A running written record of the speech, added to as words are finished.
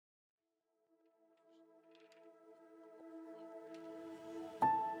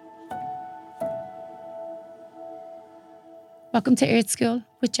Welcome to Earth School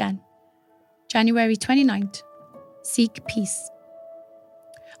with Jen. January 29th. Seek peace.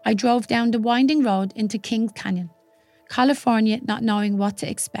 I drove down the winding road into Kings Canyon, California, not knowing what to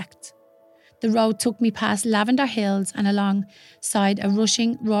expect. The road took me past lavender hills and alongside a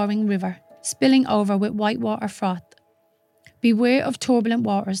rushing, roaring river, spilling over with whitewater froth. Beware of turbulent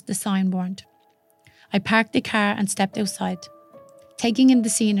waters, the sign warned. I parked the car and stepped outside. Taking in the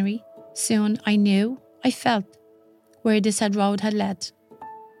scenery, soon I felt where this road had led.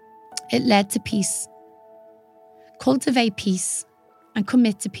 It led to peace. Cultivate peace and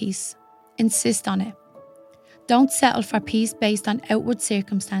commit to peace. Insist on it. Don't settle for peace based on outward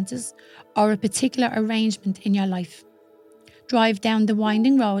circumstances or a particular arrangement in your life. Drive down the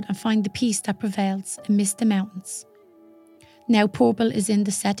winding road and find the peace that prevails amidst the mountains. Now purple is in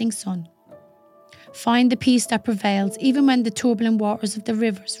the setting sun. Find the peace that prevails even when the turbulent waters of the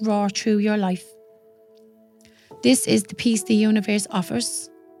rivers roar through your life. This is the peace the universe offers,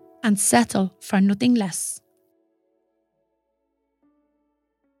 and settle for nothing less.